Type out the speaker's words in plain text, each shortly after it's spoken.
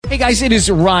Hey guys, it is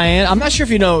Ryan. I'm not sure if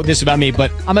you know this about me, but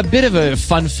I'm a bit of a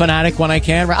fun fanatic when I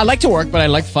can. I like to work, but I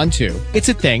like fun too. It's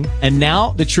a thing. And now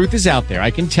the truth is out there.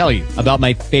 I can tell you about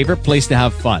my favorite place to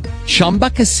have fun. Chumba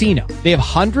Casino. They have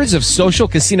hundreds of social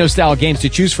casino style games to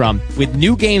choose from with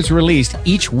new games released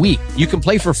each week. You can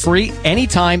play for free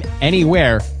anytime,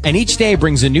 anywhere. And each day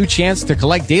brings a new chance to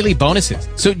collect daily bonuses.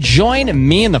 So join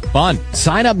me in the fun.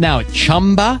 Sign up now at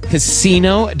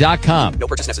ChumbaCasino.com. No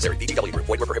purchase necessary. VGW Group.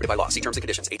 Void where prohibited by law. See terms and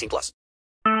conditions. 18+.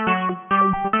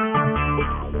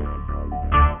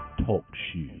 Talk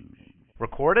shoes.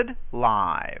 Recorded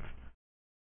live.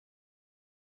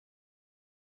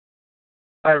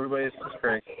 Hi, everybody. This is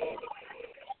Craig.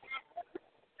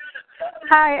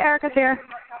 Hi, Erica's here.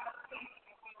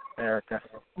 Erica.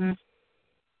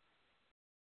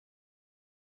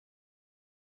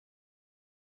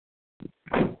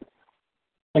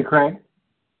 Hey, Craig.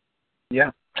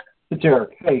 Yeah. It's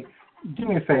Eric. Hey, do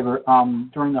me a favor.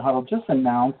 During the huddle, just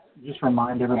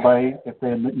remind everybody if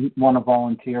they want to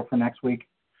volunteer for next week.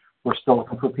 We're still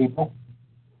looking for people.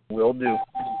 Will do.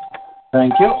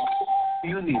 Thank you.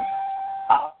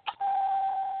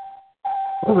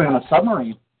 We're on a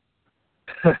submarine.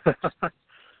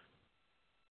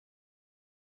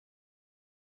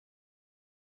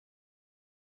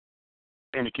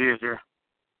 Andy Key is here.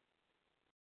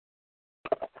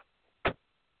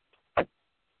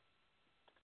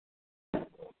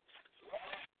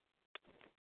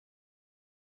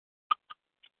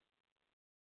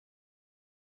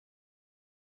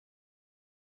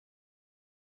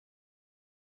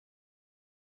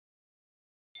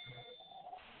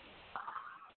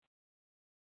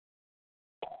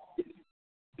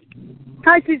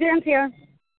 Hi, Suzanne's here.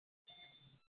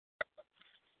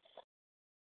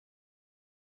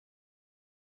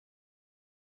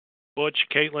 Butch,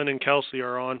 Caitlin, and Kelsey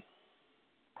are on.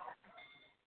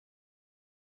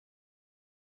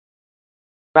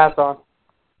 Matt's on.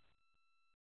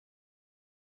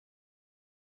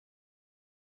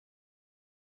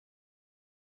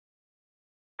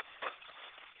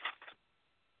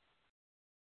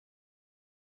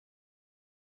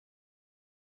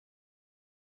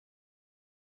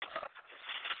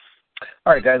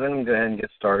 All right, guys, I'm going to go ahead and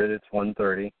get started. It's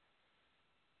 1:30.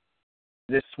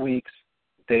 This week's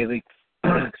daily,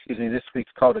 this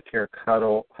week's Call to Care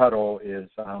huddle is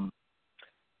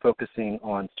focusing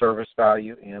on service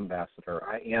value and ambassador.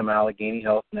 I am Allegheny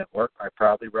Health Network. I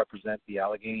proudly represent the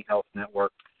Allegheny Health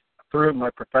Network through my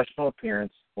professional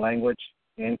appearance, language,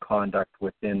 and conduct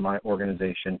within my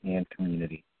organization and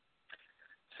community.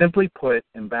 Simply put,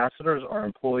 ambassadors are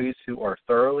employees who are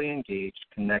thoroughly engaged,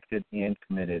 connected, and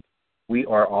committed. We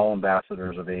are all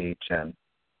ambassadors of AHN.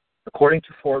 According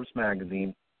to Forbes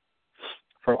magazine,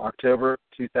 from October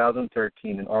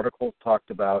 2013, an article talked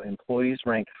about employees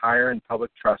ranked higher in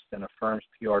public trust than a firm's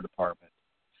PR department,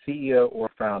 CEO, or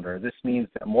founder. This means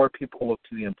that more people look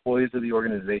to the employees of the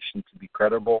organization to be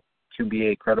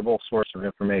a credible source of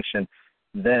information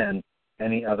than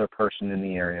any other person in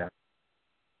the area.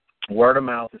 Word of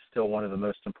mouth is still one of the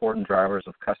most important drivers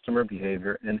of customer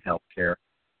behavior in healthcare.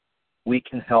 We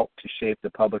can help to shape the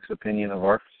public's opinion of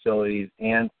our facilities,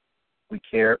 and we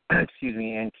care, and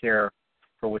care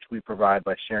for which we provide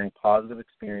by sharing positive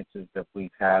experiences that we've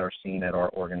had or seen at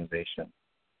our organization.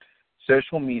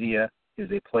 Social media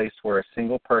is a place where a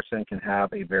single person can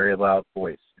have a very loud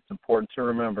voice. It's important to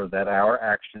remember that our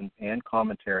actions and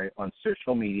commentary on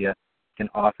social media can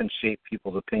often shape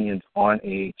people's opinions on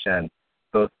AHN,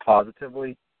 both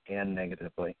positively and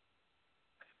negatively.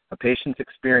 A patient's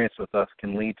experience with us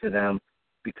can lead to them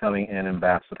becoming an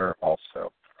ambassador also.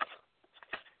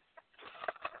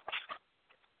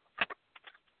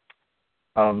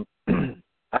 I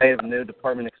have no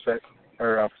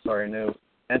no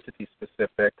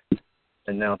entity-specific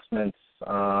announcements.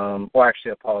 Actually,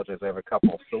 I apologize. I have a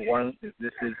couple. So one, this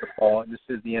is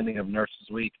the ending of Nurses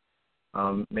Week.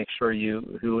 Make sure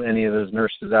any of those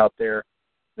nurses out there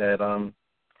that are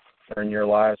in your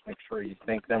lives, make sure you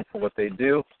thank them for what they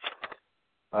do.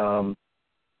 And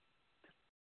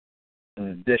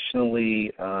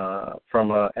additionally,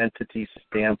 from an entity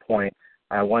standpoint,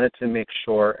 I wanted to make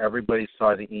sure everybody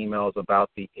saw the emails about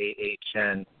the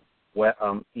AHN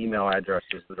email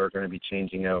addresses that are going to be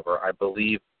changing over. I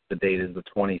believe the date is the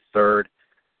 23rd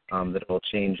that it will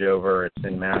change over. It's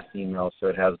in mass email, so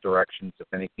it has directions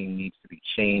if anything needs to be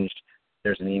changed.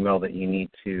 There's an email that you need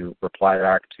to reply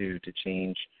back to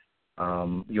change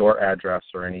your address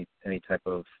or any type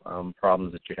of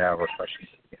problems that you have or questions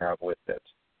that you have with it.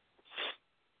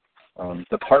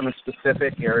 Department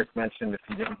specific, Eric mentioned, if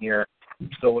you didn't hear,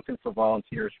 still looking for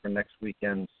volunteers for next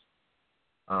weekend's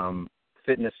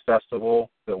fitness festival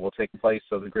that will take place,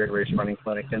 so the Great Race Running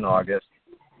Clinic in August.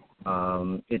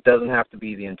 It doesn't have to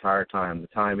be the entire time. The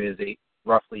time is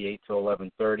roughly 8 to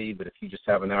 11:30, but if you just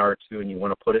have an hour or two and you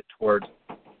want to put it towards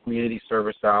community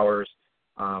service hours,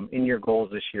 in your goals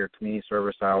this year, community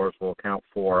service hours will account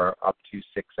for up to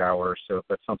 6 hours. So if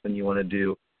that's something you want to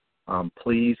do,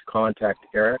 please contact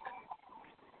Eric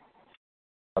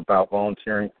about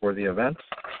volunteering for the event.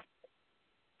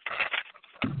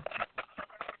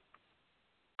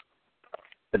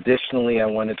 Additionally, I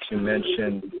wanted to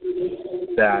mention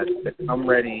that the Come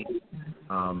Ready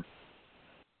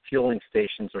fueling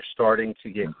stations are starting to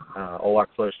get a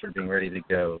lot closer to being ready to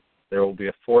go. There will be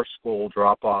a 4-school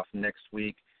drop-off next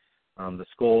week. The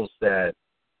schools that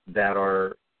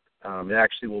are, it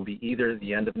actually will be either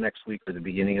the end of next week or the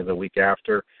beginning of the week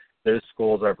after. Those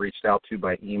schools I've reached out to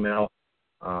by email.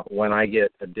 When I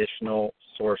get additional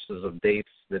sources of dates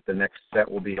that the next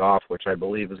set will be off, which I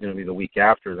believe is going to be the week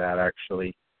after that,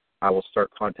 actually, I will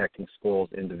start contacting schools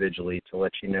individually to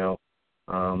let you know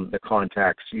the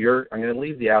contacts. I'm going to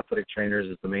leave the athletic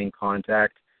trainers as the main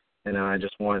contact, and I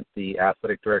just want the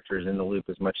athletic directors in the loop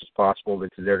as much as possible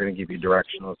because they're going to give you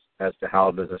direction as to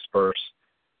how to disperse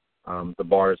the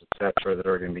bars, etc., that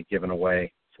are going to be given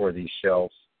away for these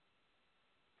shelves.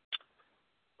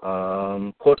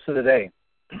 Quotes of the day.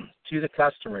 To the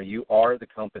customer, you are the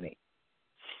company.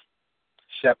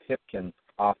 Shep Hipkins,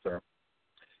 author.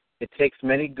 It takes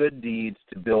many good deeds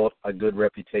to build a good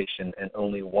reputation and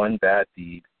only one bad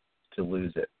deed to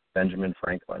lose it. Benjamin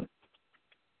Franklin.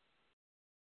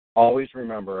 Always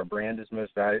remember, a brand is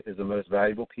the most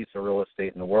valuable piece of real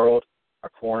estate in the world, a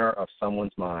corner of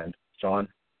someone's mind. John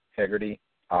Hegarty,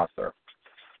 author.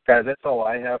 Guys, that's all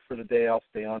I have for the day. I'll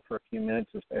stay on for a few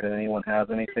minutes if anyone has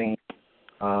anything.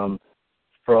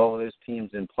 For all of those teams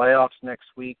in playoffs next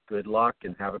week, good luck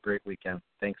and have a great weekend.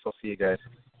 Thanks. I'll see you guys.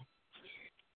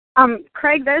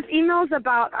 Craig, those emails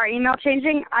about our email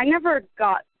changing, I never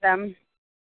got them.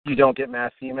 You don't get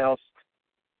mass emails?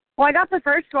 Well, I got the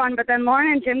first one, but then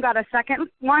Lauren and Jim got a second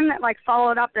one that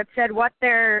followed up that said what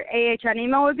their AHN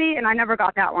email would be, and I never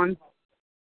got that one.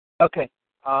 Okay.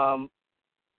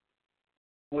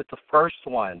 With the first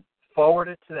one, forward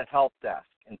it to the help desk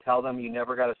and tell them you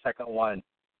never got a second one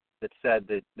that said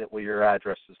that what your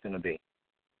address is going to be.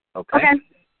 Okay?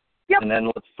 Yep. And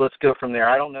then let's go from there.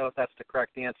 I don't know if that's the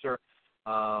correct answer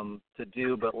to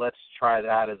do, but let's try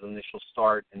that as an initial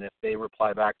start. And if they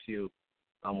reply back to you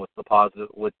with the positive,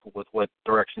 with what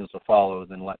directions to follow,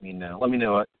 then let me know. Let me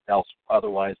know what else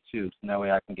otherwise too, so that way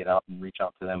I can get out and reach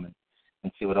out to them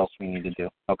and see what else we need to do.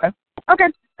 Okay? Okay,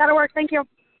 that'll work. Thank you.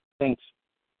 Thanks.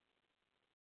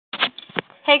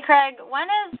 Hey, Craig, when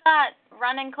is that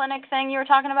running clinic thing you were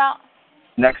talking about?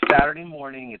 Next Saturday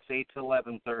morning, it's 8 to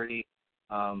 11:30.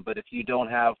 But if you don't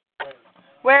have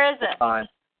Where is it? time,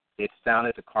 it's down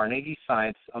at the Carnegie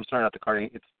Science. I'm sorry, not the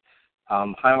Carnegie. It's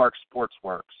Highmark Sports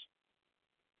Works.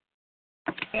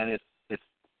 And it's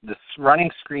this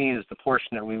running screen is the portion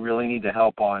that we really need to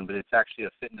help on, but it's actually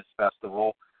a fitness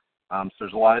festival. So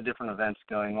there's a lot of different events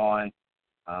going on.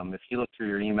 If you look through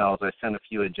your emails, I sent a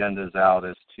few agendas out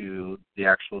as to the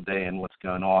actual day and what's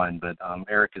going on. But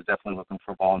Eric is definitely looking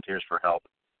for volunteers for help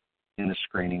in the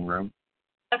screening room.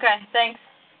 Okay, thanks.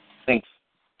 Thanks.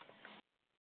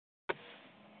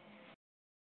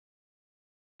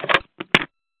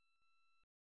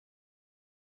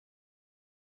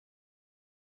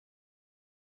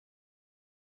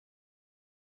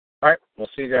 All right, we'll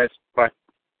see you guys. Bye.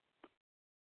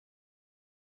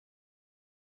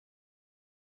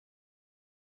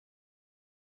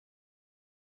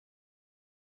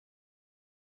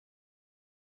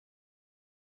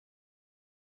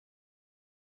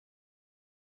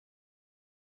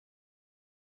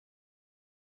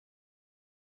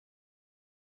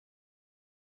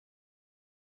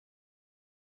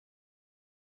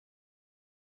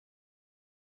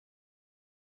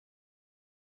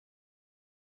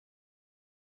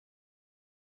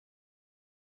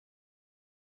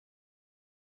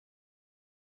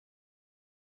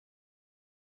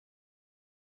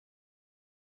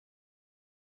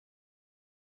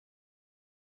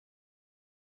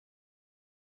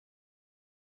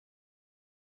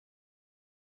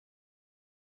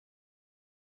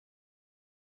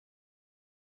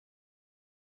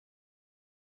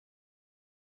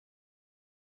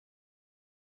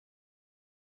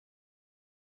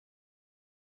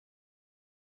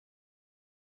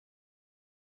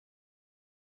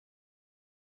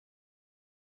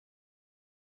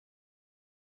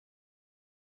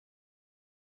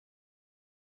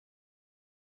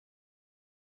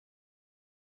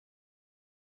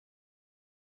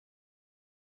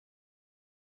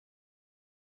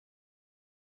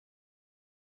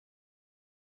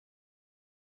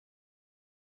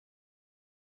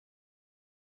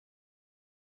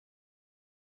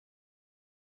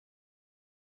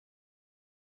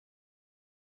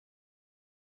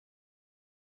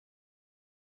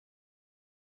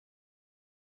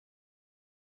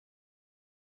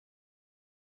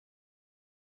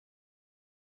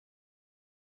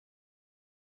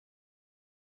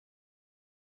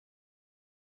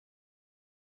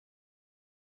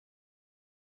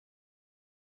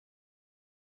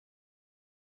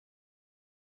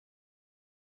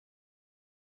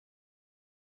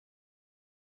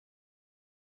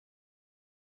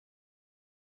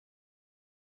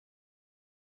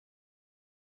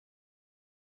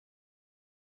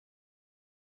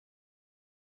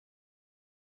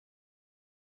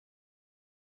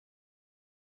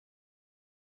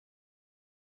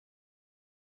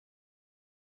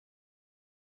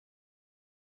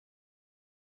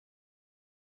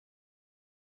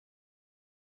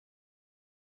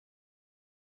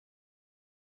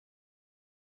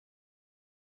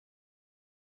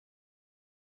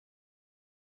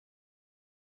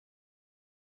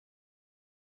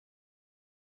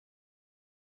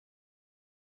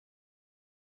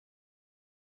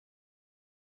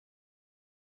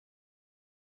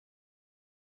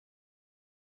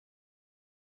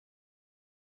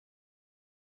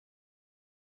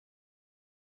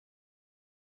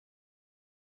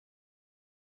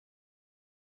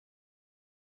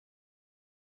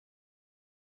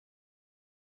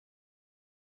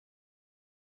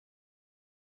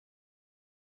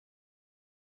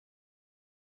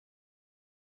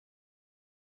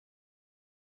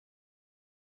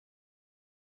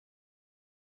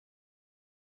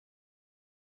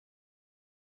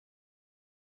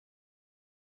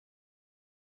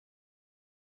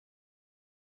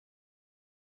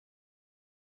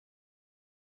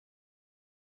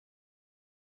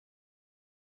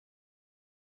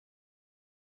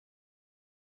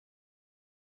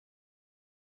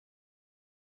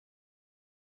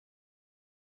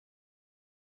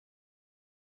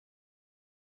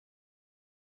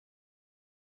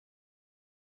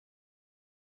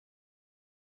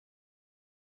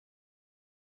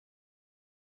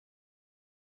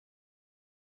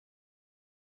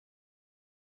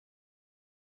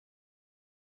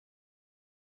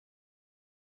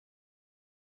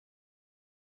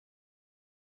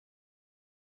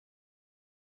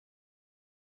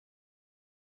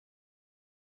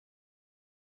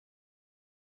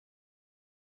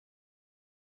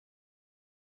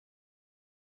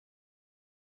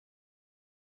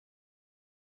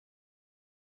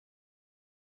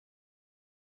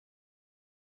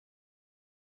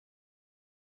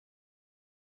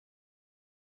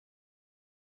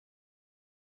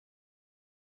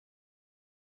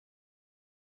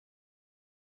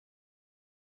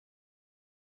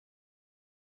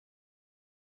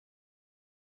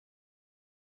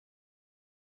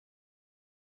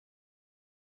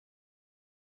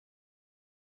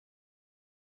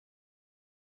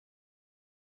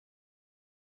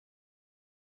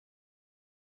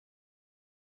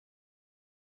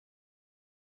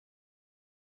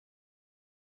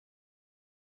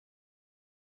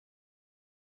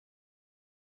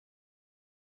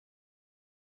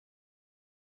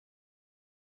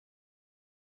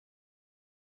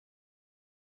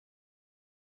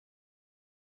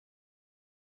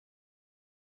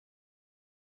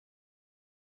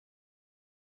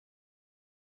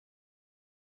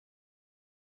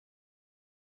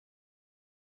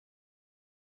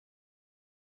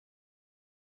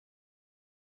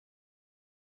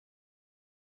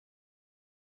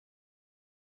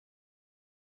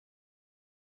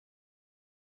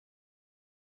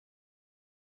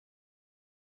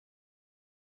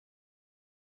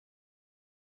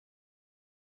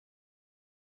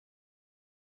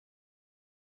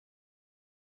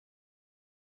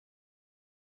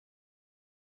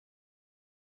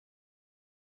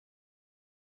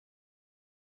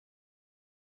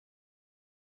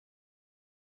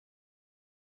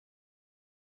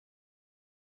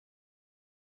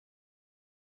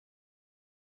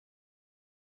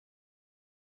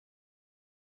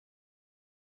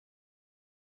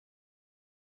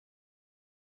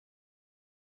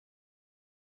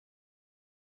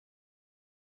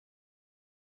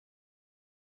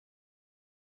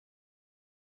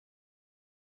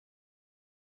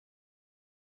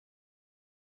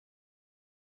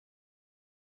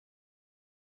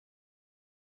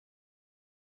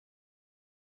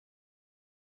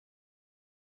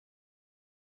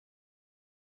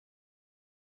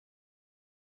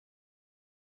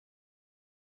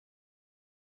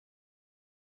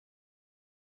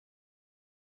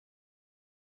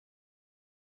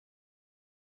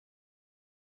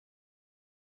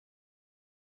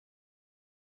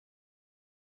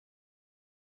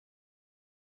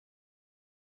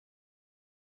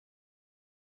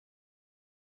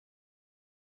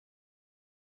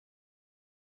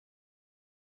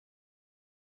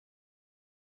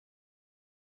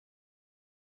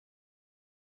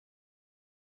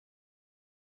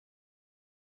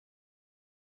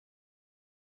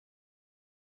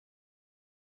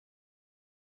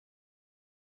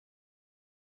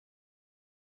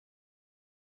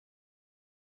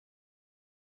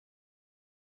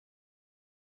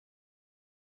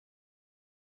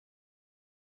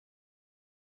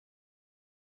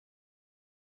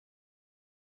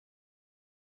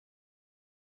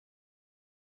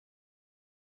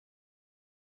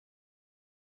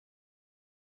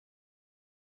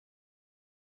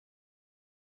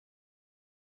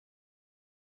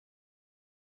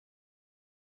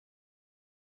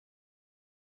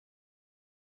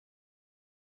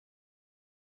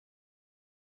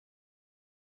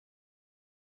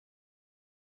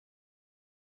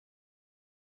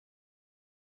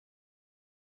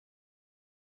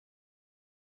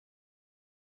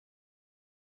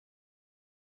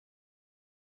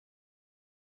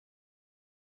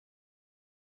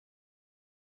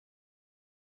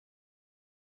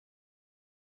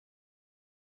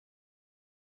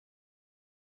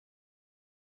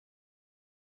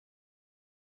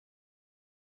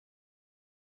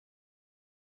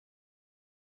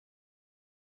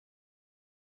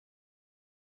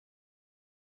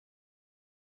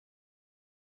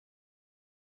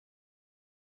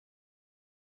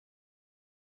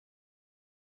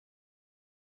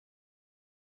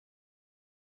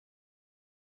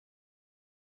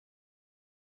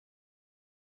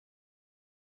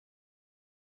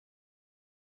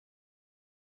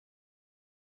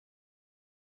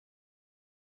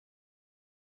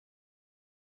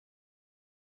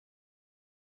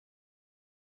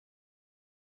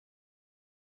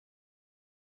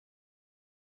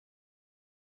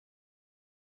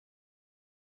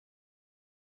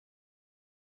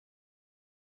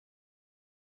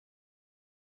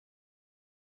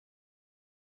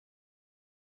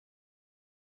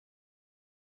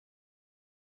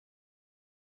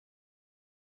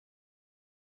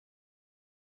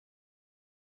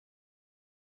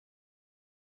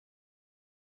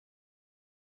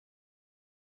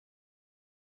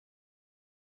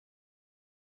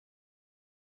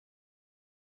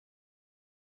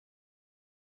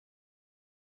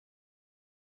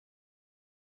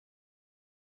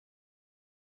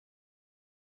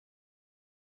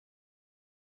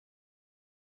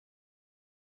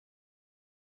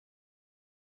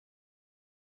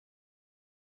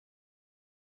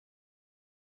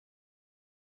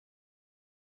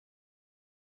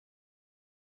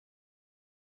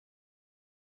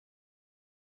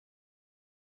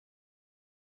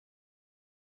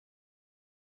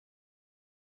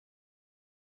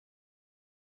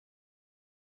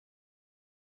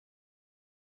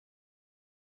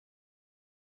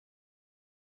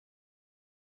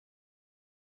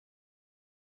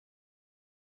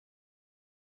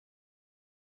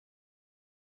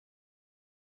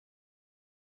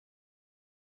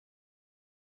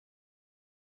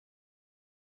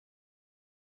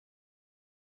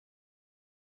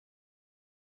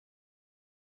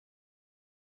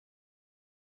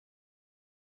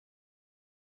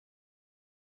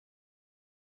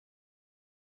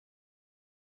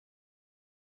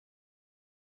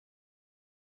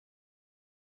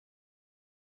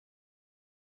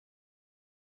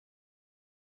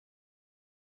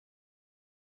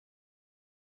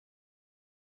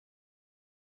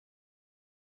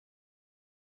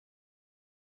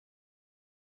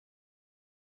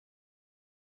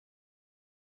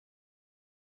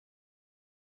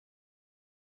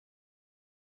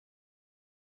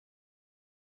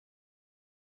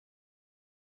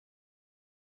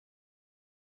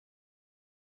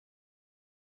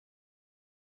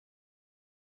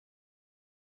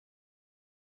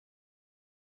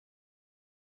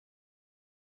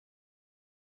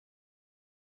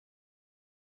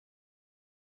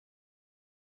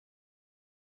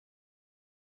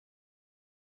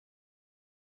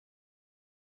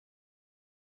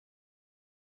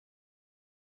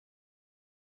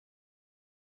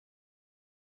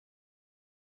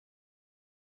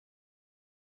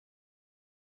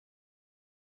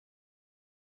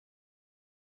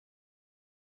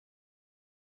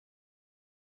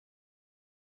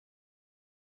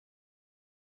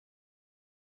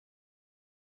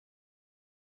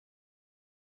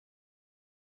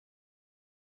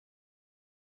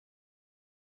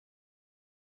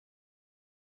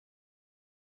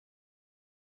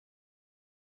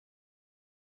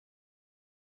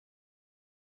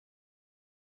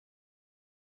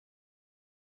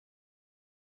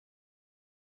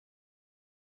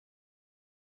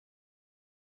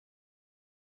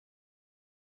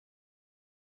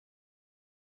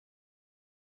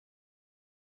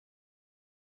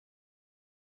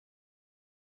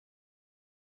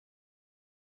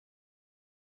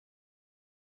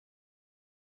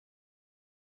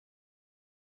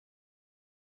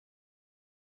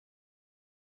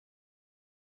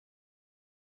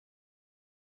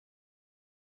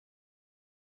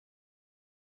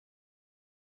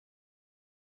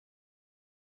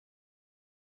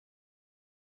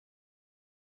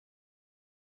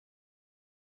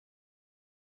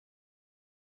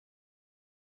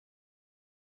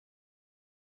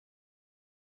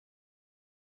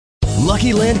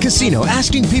 Lucky Land Casino,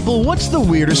 asking people, what's the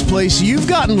weirdest place you've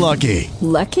gotten lucky?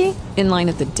 Lucky? In line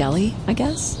at the deli, I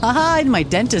guess? Aha, in my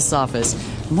dentist's office.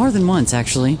 More than once,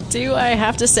 actually. Do I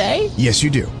have to say? Yes, you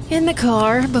do. In the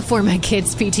car before my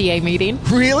kids' PTA meeting.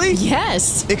 Really?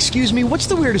 Yes. Excuse me, what's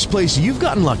the weirdest place you've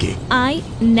gotten lucky? I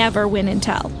never win and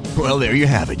tell. Well, there you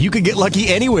have it. You can get lucky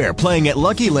anywhere, playing at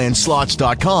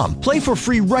LuckyLandSlots.com. Play for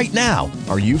free right now.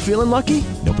 Are you feeling lucky?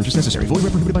 No purchase necessary. Void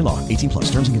where prohibited by law. 18+.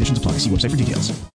 Terms and conditions apply. See website for details.